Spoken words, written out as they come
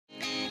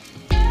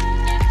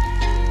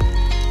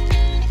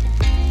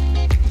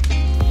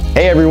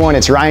Hey everyone,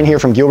 it's Ryan here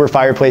from Gilbert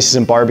Fireplaces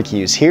and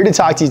Barbecues, here to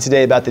talk to you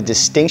today about the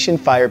Distinction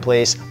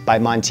Fireplace by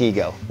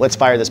Monitgo. Let's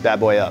fire this bad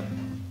boy up.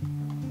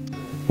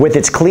 With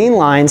its clean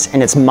lines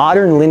and its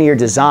modern linear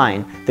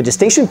design, the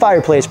Distinction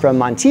Fireplace from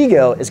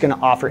Monitgo is going to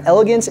offer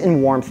elegance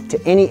and warmth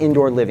to any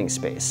indoor living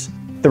space.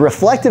 The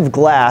reflective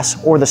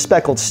glass or the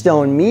speckled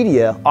stone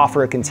media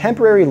offer a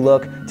contemporary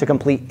look to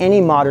complete any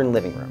modern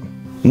living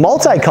room.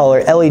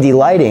 Multicolor LED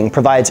lighting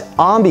provides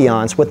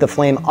ambiance with the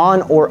flame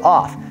on or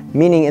off,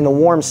 meaning in the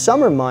warm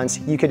summer months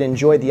you could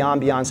enjoy the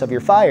ambiance of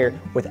your fire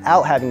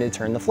without having to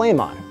turn the flame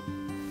on.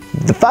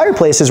 The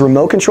fireplace is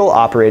remote control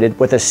operated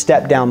with a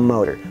step-down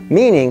motor,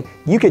 meaning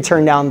you could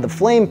turn down the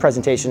flame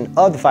presentation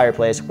of the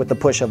fireplace with the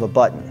push of a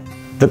button.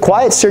 The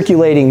quiet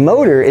circulating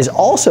motor is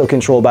also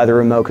controlled by the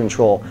remote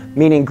control,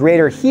 meaning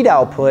greater heat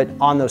output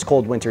on those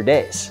cold winter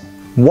days.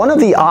 One of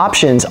the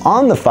options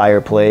on the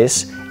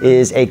fireplace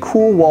is a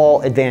Cool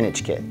Wall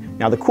Advantage Kit.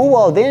 Now the Cool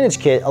Wall Advantage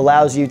Kit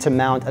allows you to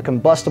mount a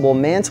combustible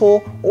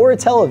mantle or a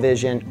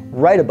television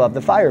right above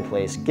the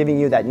fireplace, giving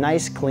you that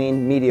nice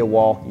clean media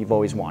wall you've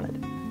always wanted.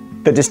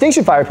 The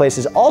Distinction Fireplace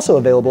is also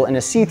available in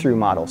a see-through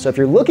model, so if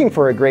you're looking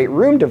for a great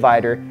room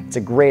divider, it's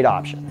a great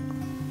option.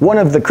 One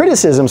of the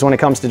criticisms when it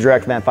comes to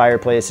direct vent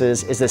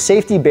fireplaces is the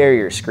safety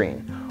barrier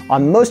screen.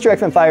 On most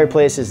direct vent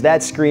fireplaces,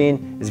 that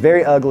screen is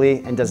very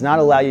ugly and does not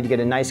allow you to get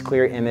a nice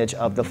clear image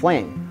of the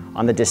flame.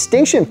 On the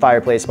Distinction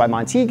Fireplace by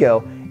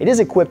Monitgo, it is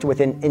equipped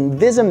with an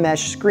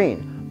Invisi-Mesh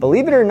screen.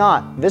 Believe it or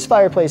not, this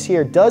fireplace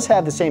here does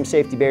have the same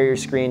safety barrier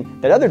screen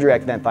that other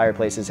direct vent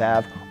fireplaces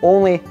have,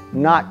 only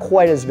not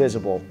quite as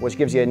visible, which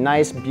gives you a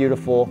nice,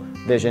 beautiful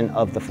vision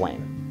of the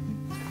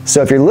flame.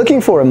 So if you're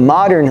looking for a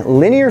modern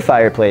linear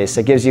fireplace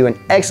that gives you an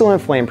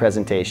excellent flame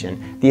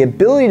presentation, the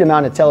ability to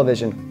mount a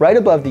television right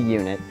above the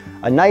unit,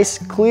 a nice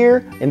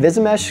clear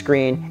Invisi-Mesh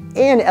screen,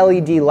 and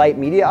LED light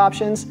media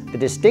options, the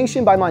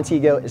Distinction by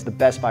Monitgo is the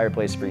best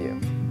fireplace for you.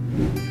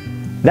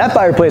 That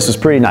fireplace was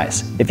pretty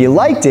nice. If you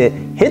liked it,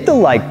 hit the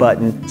like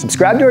button,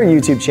 subscribe to our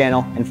YouTube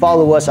channel, and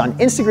follow us on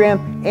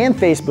Instagram and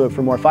Facebook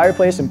for more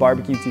fireplace and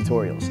barbecue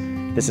tutorials.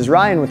 This is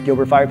Ryan with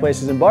Gilbert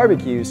Fireplaces and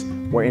Barbecues,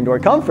 where indoor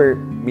comfort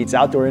meets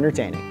outdoor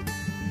entertaining.